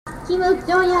キム・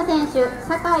ジョンヤ選手、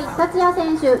坂井達也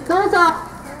選手、どうぞ。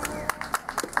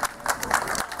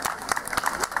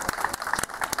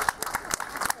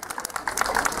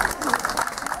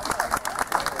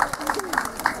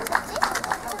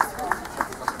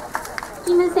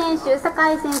キム選手、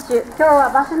坂井選手、今日は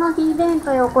バスの日イベン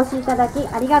トへお越しいただき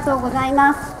ありがとうござい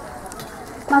ます。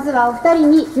まずはお二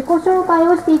人に自己紹介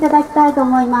をしていただきたいと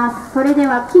思います。それで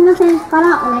はキム選手か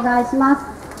らお願いします。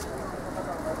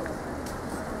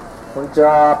こんにち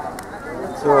は。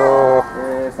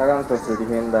サガン鳥栖ディ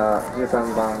フェンダー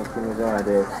13番キム・ジョンヤ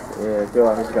です。今日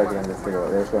は短い時間ですけどよ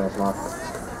ろしくお願いします。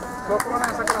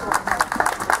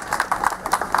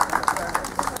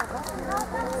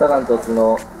サガン鳥栖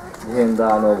のディフェン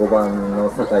ダーの5番の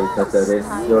坂井達也です。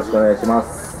よろしくお願いしま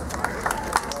す。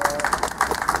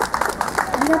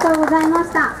ありがとうございま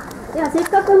した。ではせっ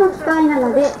かくの機会な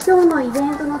ので今日のイベ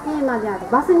ントのテーマである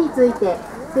バスについて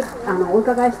お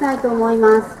伺いしたいと思い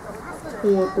ます。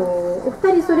お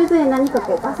二人それぞれ何か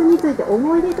バスについて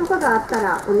思い出とかがあった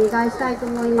らお願いしたいと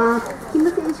思います。キム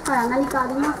選手から何かあ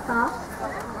りますか？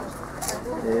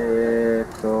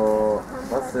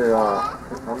バスは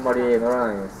あんまり乗ら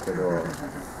ないんですけど、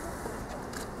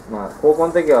高校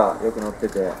の時はよく乗って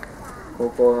て、高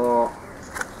校の、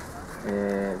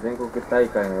全国大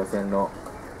会の予選の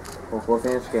高校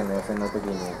選手権の予選の時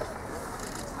に、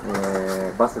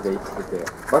バスで行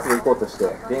こうとし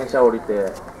て電車降り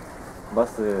てバ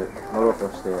ス乗ろうと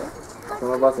して、そ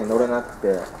のバスに乗れなく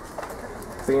て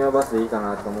次のバスでいいか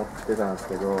なと思ってたんです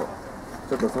けど、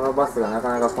ちょっとそのバスがな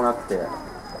かなか来なくて、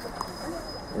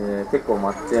結構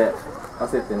待って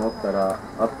焦って乗ったら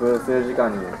アップする時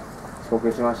間に遅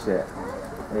刻しまして、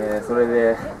それ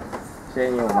で試合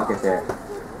にも負けて、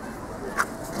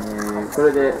そ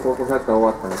れで高校サッカー終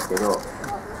わったんですけど、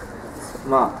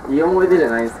いい思い出じゃ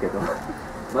ないんですけど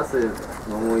バス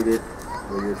の思い出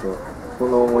というとこ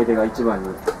の思い出が一番に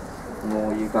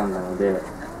思い浮かんだので、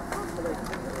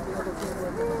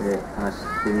話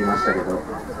してみましたけど、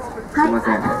すいま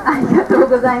せん。ありがとう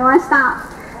ございました。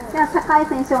では坂井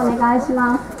選手お願いし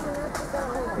ます。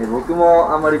僕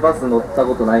もあんまりバス乗った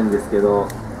ことないんですけど、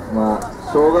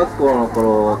小学校の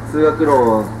頃通学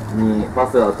路に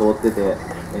バスが通ってて、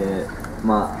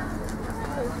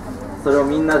それを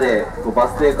みんなでバ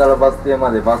ス停からバス停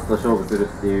までバスと勝負するっ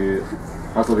ていう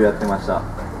遊びをやってました。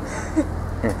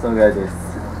そのぐらいです。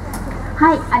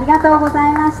はい、ありがとうござ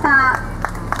いました。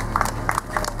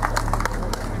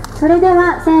それで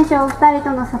は選手お二人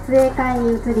との撮影会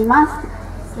に移ります。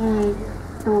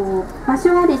場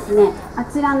所はですね、あ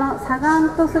ちらのサガ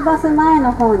ン鳥栖バス前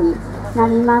の方にな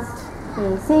ります。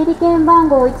整理券番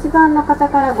号1番の方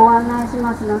からご案内し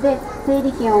ますので、整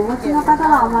理券をお持ちの方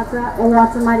は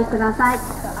お集まりください。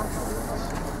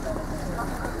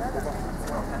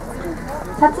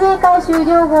撮影会終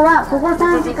了後は午後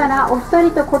3時からお一人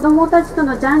と子どもたちと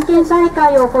のじゃんけん大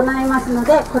会を行いますの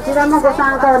で、こちらもご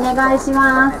参加お願いし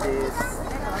ます。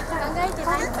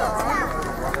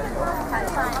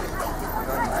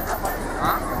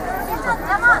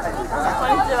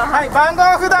はい、番号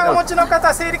札をお持ちの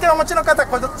方、整理券をお持ちの方、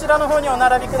こちらの方にお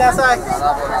並びください。で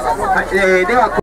は